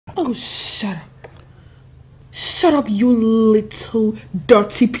Oh, shut up. Shut up, you little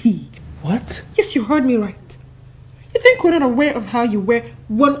dirty pig. What? Yes, you heard me right. You think we're not aware of how you wear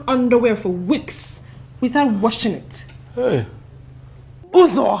one underwear for weeks without washing it? Hey.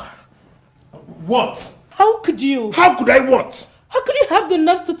 Uzo! What? How could you? How could I what? How could you have the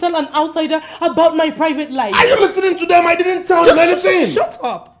nerves to tell an outsider about my private life? Are you listening to them? I didn't tell them anything. Shut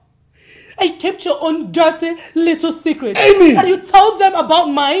up! I kept your own dirty little secret. Amy! And you told them about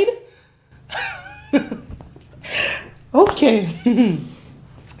mine? Okay.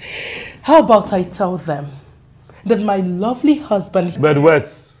 How about I tell them that my lovely husband...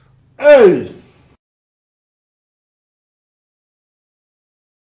 Bedwets. Hey!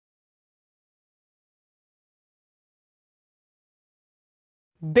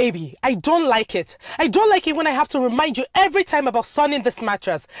 Baby, I don't like it. I don't like it when I have to remind you every time about sunning this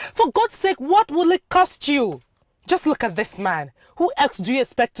mattress. For God's sake, what will it cost you? Just look at this man. Who else do you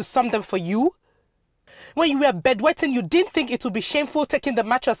expect to sun them for you? When you were bedwetting, you didn't think it would be shameful taking the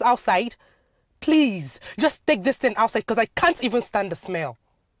mattress outside? Please, just take this thing outside because I can't even stand the smell.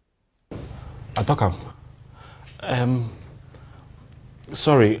 Atokam,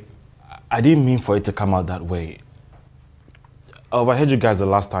 sorry, I didn't mean for it to come out that way. I overheard you guys the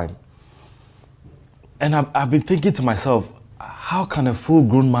last time. And I've been thinking to myself, how can a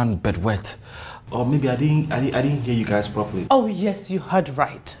full-grown man bedwet? Or maybe I didn't hear you guys properly. Oh yes, you heard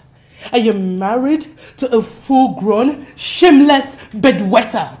right. I am married to a full-grown, shameless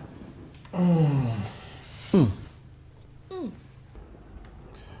bedwetter.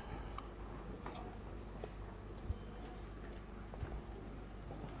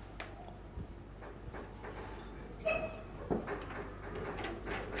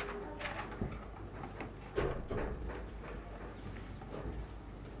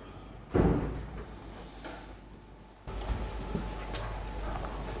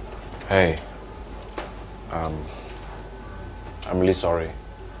 Hey, I'm really sorry.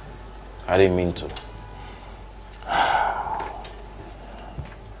 I didn't mean to.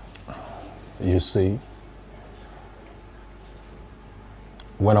 You see,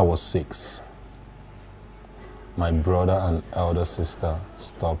 when I was 6, my brother and elder sister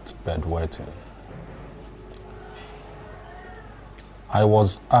stopped bedwetting. I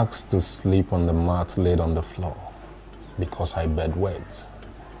was asked to sleep on the mat laid on the floor because I bedwet.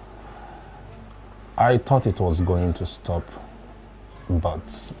 I thought it was going to stop,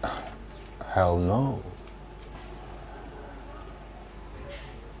 but hell no.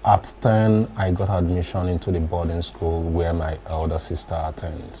 At 10, I got admission into the boarding school where my elder sister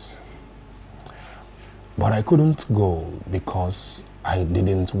attends. But I couldn't go because I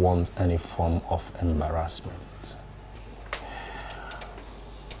didn't want any form of embarrassment.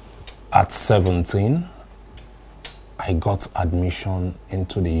 At 17, I got admission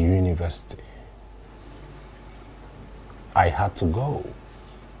into the university. I had to go.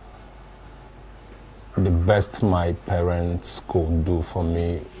 The best my parents could do for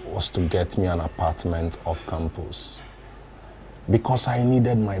me was to get me an apartment off campus because I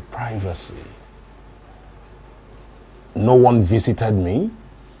needed my privacy. No one visited me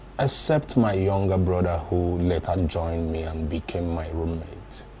except my younger brother who later joined me and became my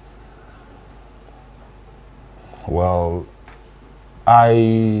roommate. Well,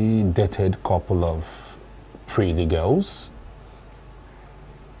 I dated a couple of pretty girls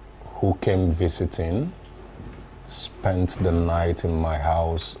who came visiting, spent the night in my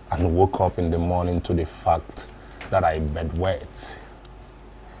house, and woke up in the morning to the fact that I bedwet.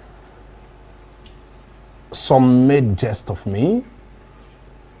 Some made jest of me,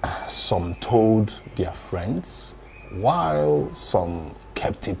 some told their friends, while some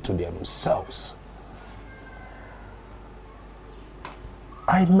kept it to themselves.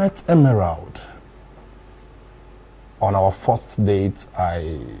 I met Emerald. On our first date,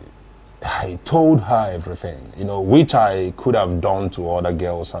 I told her everything, which I could have done to other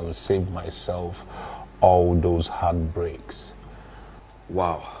girls and saved myself all those heartbreaks.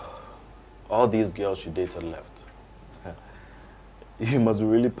 Wow. All these girls you dated left. You must be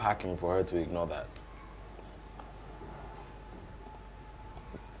really packing for her to ignore that.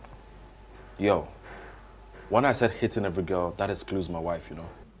 Yo, when I said hitting every girl, that excludes my wife,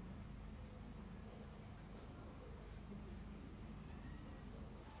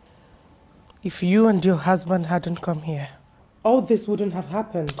 If you and your husband hadn't come here, all this wouldn't have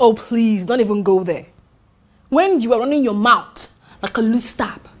happened. Oh, please, don't even go there. When you were running your mouth like a loose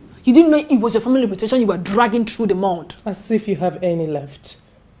stab, you didn't know it was your family reputation you were dragging through the mud. As if you have any left.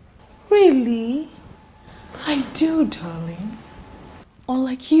 Really? I do, darling.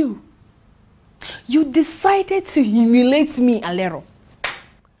 Unlike you. You decided to humiliate me, Alero.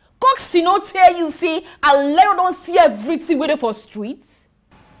 Coxie not tell you see, I let her don't see everything waiting for streets.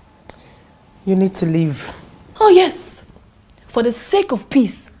 You need to leave. Oh yes, for the sake of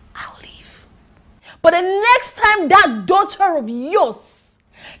peace, I'll leave. But the next time that daughter of yours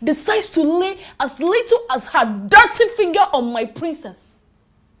decides to lay as little as her dirty finger on my princess,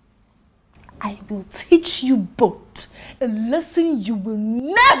 I will teach you both a lesson you will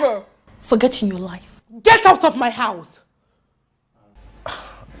never forget in your life. Get out of my house!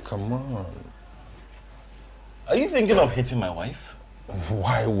 Come on. Are you thinking of hitting my wife?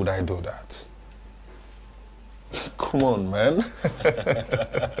 Why would I do that? Come on, man.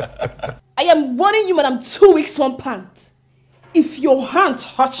 I am warning you, madam, 2 weeks, 1 pant. If your hand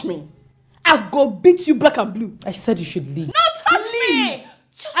touch me, I'll go beat you black and blue. I said you should leave. Not touch me!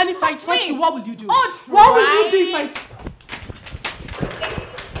 Just And if I touch touch me. you, what will you do? Oh, what will you do if I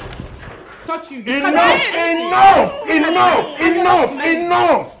touch you?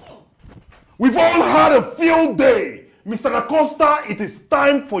 Enough! We've all had a field day. Mr. Acosta, it is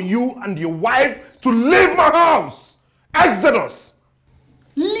time for you and your wife to leave my house. Exodus.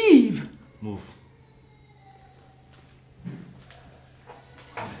 Leave! Move.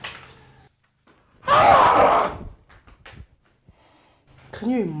 Can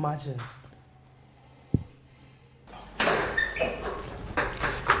you imagine?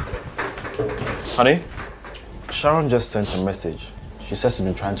 Honey, Sharon just sent a message. She says she's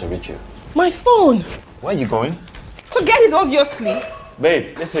been trying to reach you. My phone. Where are you going? To get his obviously.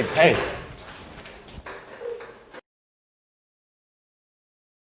 Babe, listen, hey.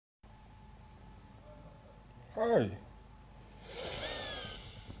 Hi.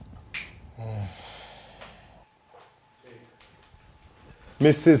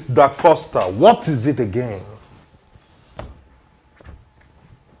 Mrs. Da Costa, what is it again? Have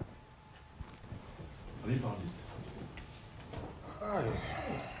you found it? Hi.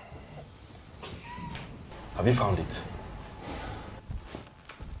 Have you found it?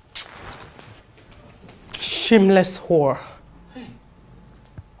 Shameless whore.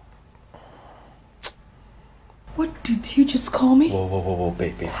 What did you just call me? Whoa,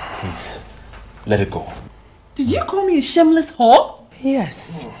 babe, please. Let it go. Did you call me a shameless whore?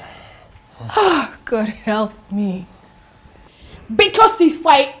 Yes. Ah, God help me. Because if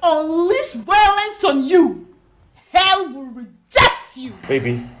I unleash violence on you, hell will reject you.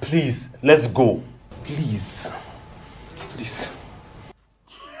 Baby, please, let's go. Please. Please.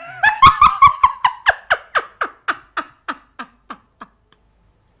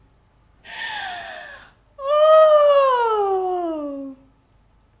 Oh.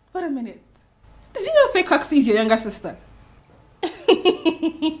 Wait a minute. Did you just say Coxie is your younger sister?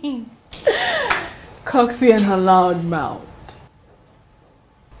 Coxie and her loud mouth.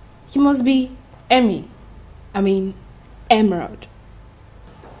 You must be Emmy. I mean, Emerald.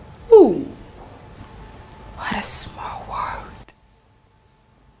 Ooh. What a small world.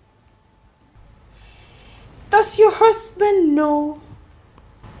 Does your husband know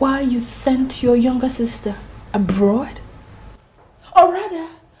why you sent your younger sister abroad? Or rather,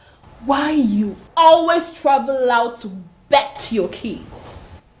 why you always travel out to bet your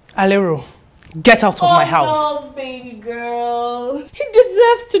kids? Alero, get out of my house. Oh, no, baby girl. He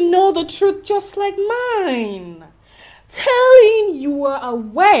deserves to know the truth just like mine. Tell him you were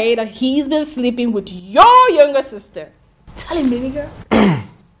aware that he's been sleeping with your younger sister. Tell him, baby girl.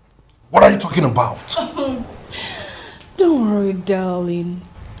 What are you talking about? Don't worry, darling.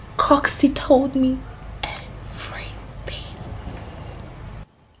 Coxie told me everything.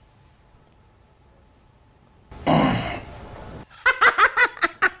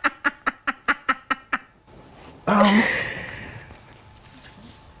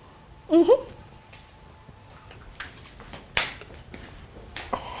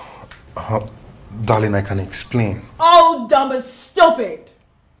 Darling, I can explain. Oh, dumb and stupid.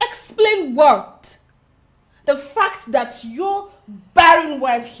 Explain what? The fact that your barren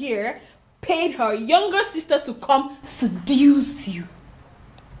wife here paid her younger sister to come seduce you.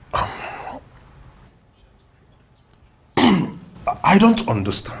 I don't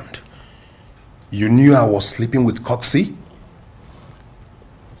understand. You knew I was sleeping with Coxie?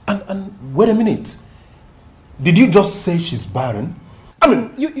 And wait a minute. Did you just say she's barren? I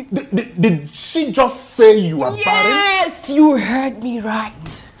mean, did she just say you are barren? Yes, you heard me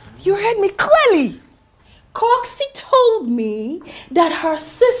right. You heard me clearly. Coxie told me that her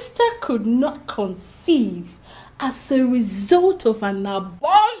sister could not conceive as a result of an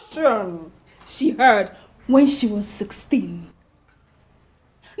abortion she heard when she was 16.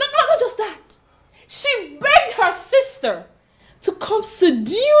 No, not just that. She begged her sister to come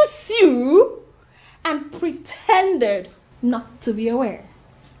seduce you and pretended not to be aware.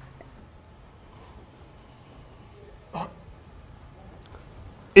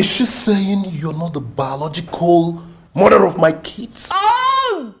 Is she saying you're not the biological mother of my kids?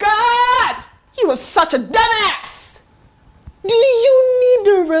 Oh, God! You were such a dumbass! Do you need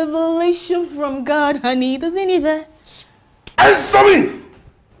a revelation from God, honey? Does he need that? Answer me!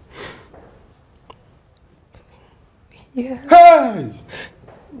 Yeah. Hey!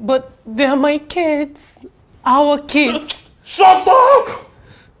 But they're my kids. Our kids. Shut up!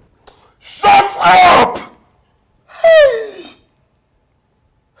 Shut up! Hey!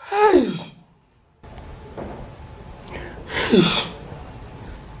 Hey!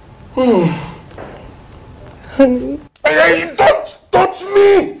 Honey. Hey, don't touch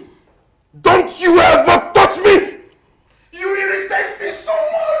me! Don't you ever touch me! You irritate me so much!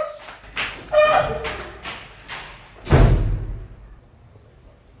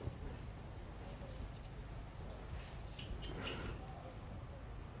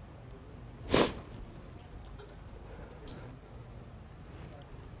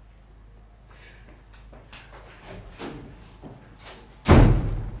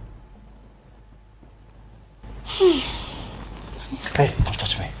 Hey, don't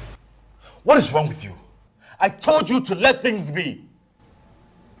touch me. What is wrong with you? I told you to let things be.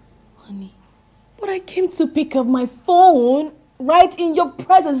 Honey, but I came to pick up my phone right in your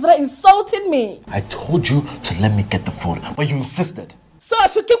presence. You're insulting me. I told you to let me get the phone, but you insisted. So I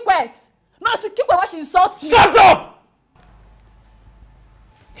should keep quiet. No, I should keep quiet while she insults me. Shut up!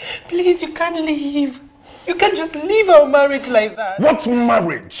 Please, you can't leave. You can't just leave our marriage like that. What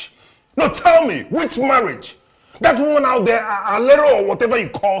marriage? No, tell me, which marriage? That woman out there, Alero or whatever you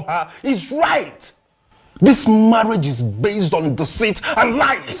call her, is right. This marriage is based on deceit and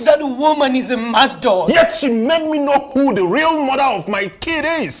lies. That woman is a mad dog. Yet she made me know who the real mother of my kid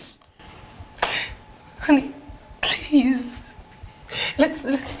is. Honey, please.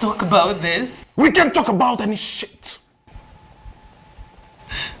 Let's talk about this. We can't talk about any shit.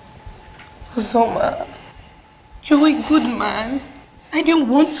 Zoma, you're a good man. I didn't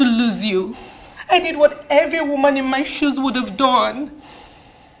want to lose you. I did what every woman in my shoes would have done.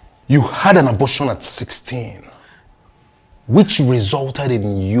 You had an abortion at 16, which resulted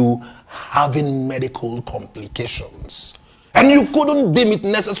in you having medical complications. And you couldn't deem it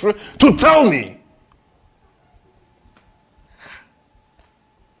necessary to tell me.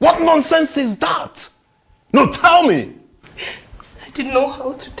 What nonsense is that? No, tell me. I didn't know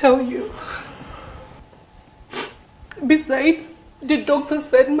how to tell you. Besides, the doctor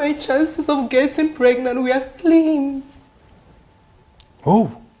said my chances of getting pregnant were slim.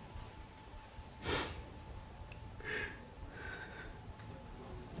 Oh.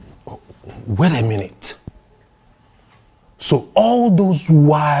 Wait a minute. So all those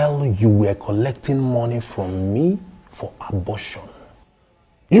while you were collecting money from me for abortion,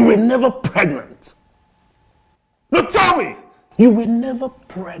 you were never pregnant. No, tell me. You were never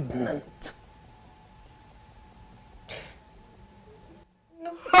pregnant.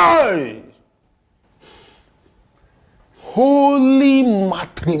 Hey! Holy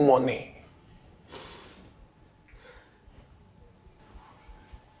matrimony.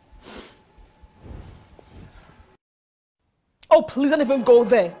 Oh, please don't even go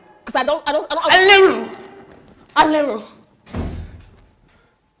there. Because I don't. Alero!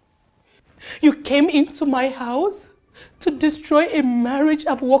 You came into my house to destroy a marriage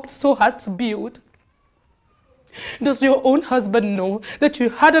I've worked so hard to build. Does your own husband know that you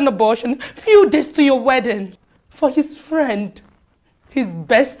had an abortion few days to your wedding for his friend, his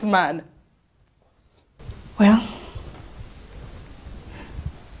best man? Well,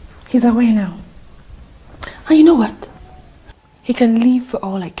 he's away now. And you know what? He can leave for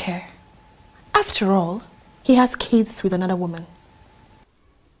all I care. After all, he has kids with another woman.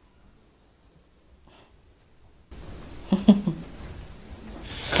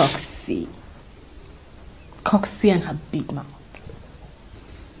 Coxie and her big mouth.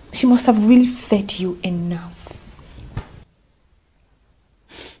 She must have really fed you enough.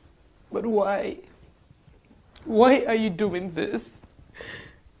 But why? Why are you doing this?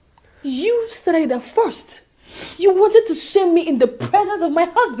 You started at first. You wanted to shame me in the presence of my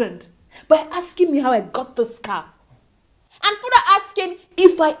husband by asking me how I got this car. And further asking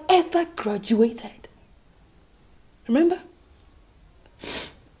if I ever graduated. Remember?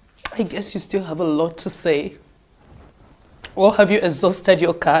 I guess you still have a lot to say. Or have you exhausted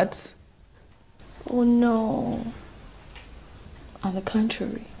your cards? Oh no. On the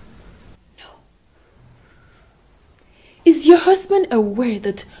contrary. No. Is your husband aware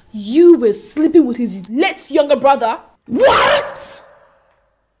that you were sleeping with his late younger brother? What?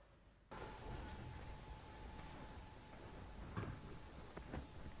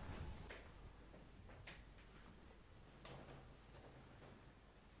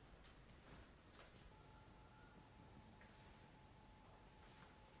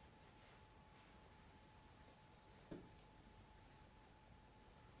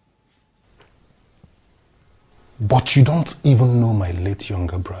 But you don't even know my late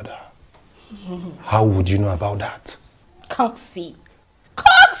younger brother. How would you know about that? Coxie.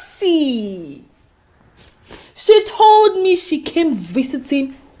 Coxie! She told me she came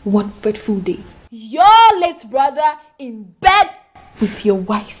visiting one fateful day. Your late brother in bed with your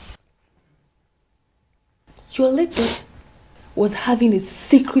wife. Your late brother was having a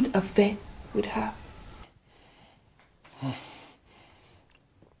secret affair with her.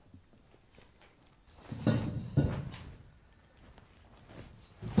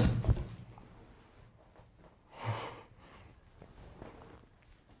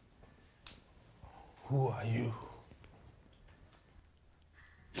 Who are you?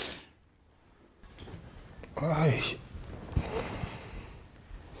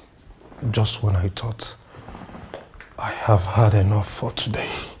 Just when I thought I have had enough for today.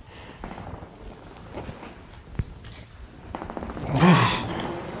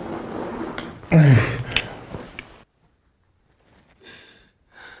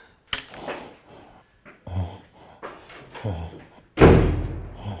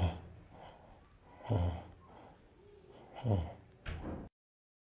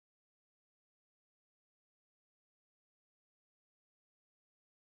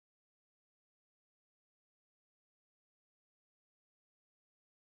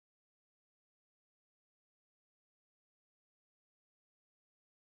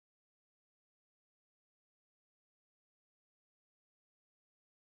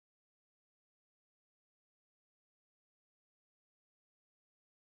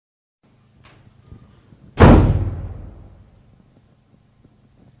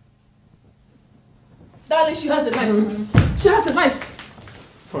 Darling, she has a knife. She has a knife.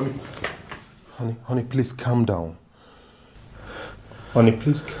 Honey, please calm down. Honey,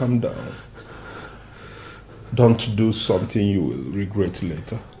 please calm down. Don't do something you will regret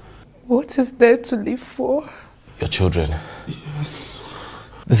later. What is there to live for? Your children. Yes.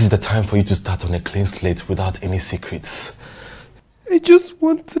 This is the time for you to start on a clean slate without any secrets. I just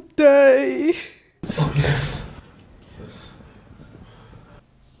want to die. Oh, yes. Yes.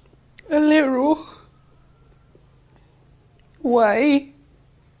 Alero. Why?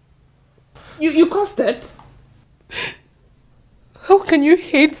 You caused it. How can you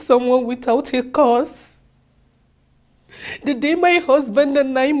hate someone without a cause? The day my husband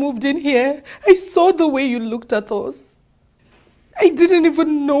and I moved in here, I saw the way you looked at us. I didn't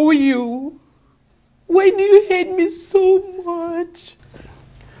even know you. Why do you hate me so much?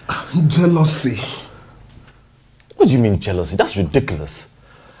 Jealousy. What do you mean jealousy? That's ridiculous.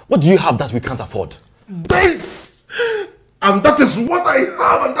 What do you have that we can't afford? This! And that is what I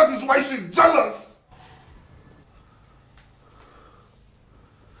have, and that is why she's jealous.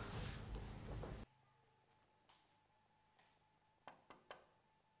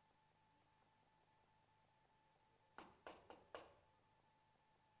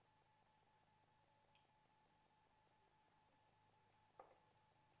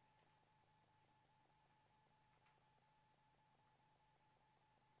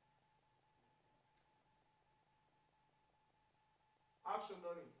 Action,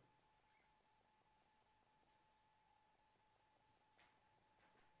 Donnie.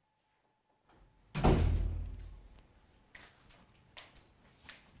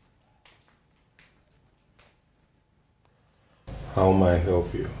 How may I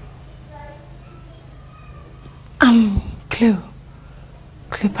help you?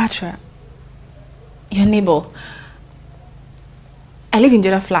 Cleopatra. Your neighbor. I live in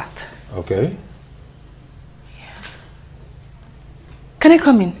the other flat. Okay. Can I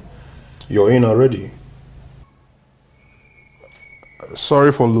come in? You're in already.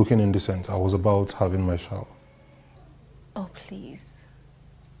 Sorry for looking indecent. I was about having my shower. Oh, please.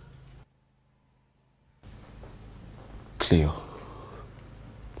 Cleo,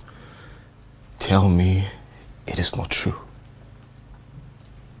 tell me it is not true.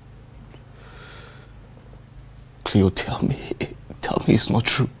 Cleo, tell me it's not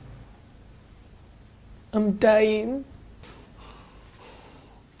true. I'm dying.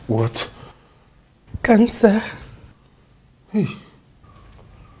 What? Cancer. Hey.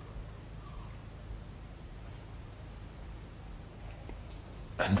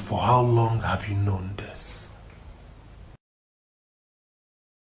 And for how long have you known this?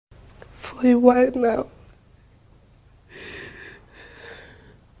 For a while now.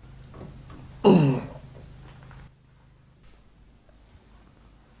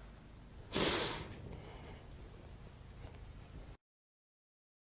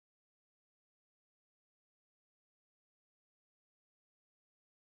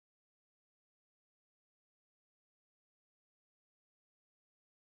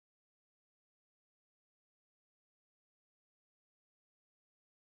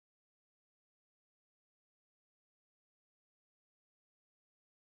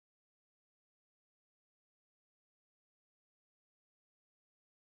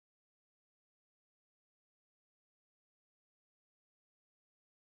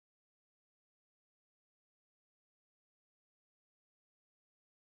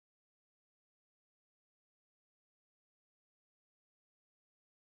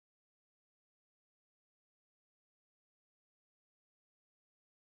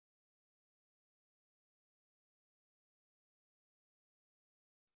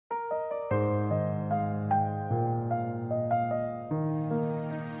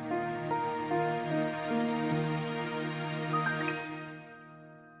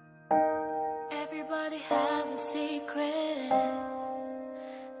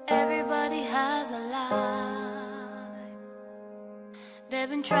 They've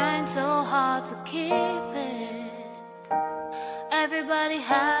been trying so hard to keep it. Everybody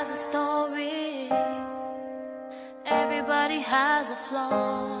has a story. Everybody has a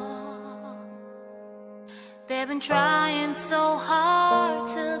flaw. They've been trying so hard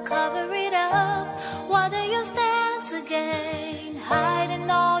to cover it up. What do you stand to gain? Hiding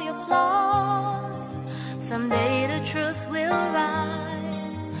all your flaws. Someday the truth will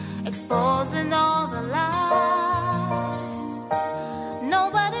rise, exposing all the lies.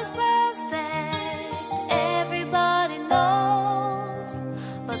 Nobody's perfect, everybody knows.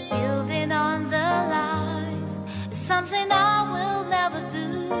 But building on the lies is something I will never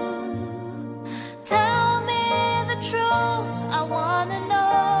do. Tell me the truth, I wanna know.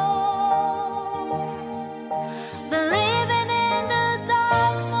 Been living in the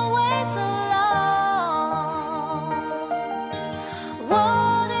dark for way too long.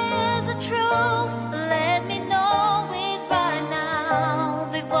 What is the truth? Let me know it right now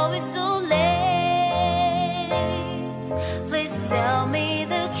before it's too late. Please tell me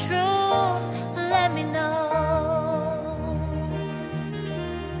the truth, let me know.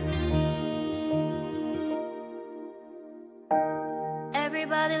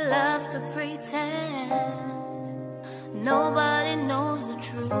 Everybody loves to pretend. Nobody knows the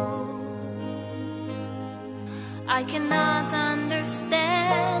truth. I cannot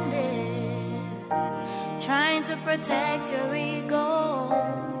understand it. Trying to protect your ego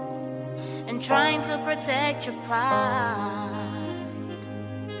and trying to protect your pride.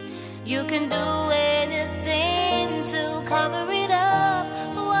 You can do anything to cover it up.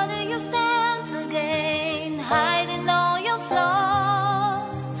 What do you stand to gain? Hiding all your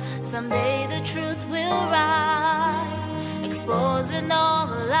flaws. Someday the truth will rise, exposing all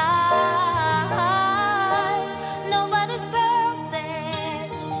the lies. Nobody's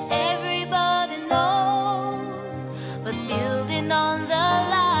perfect, everybody knows. But building on the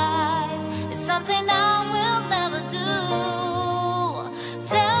lies is something I will never do.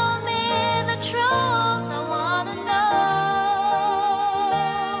 Tell me the truth, I wanna know.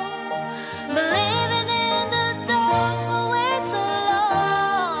 Been living in the dark for way too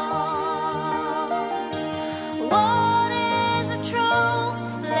long. What is the truth?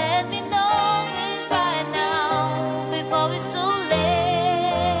 Let me know it right now before it's too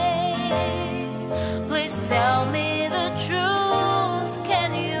late. Please tell me the truth.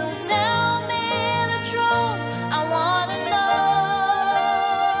 Can you tell me the truth?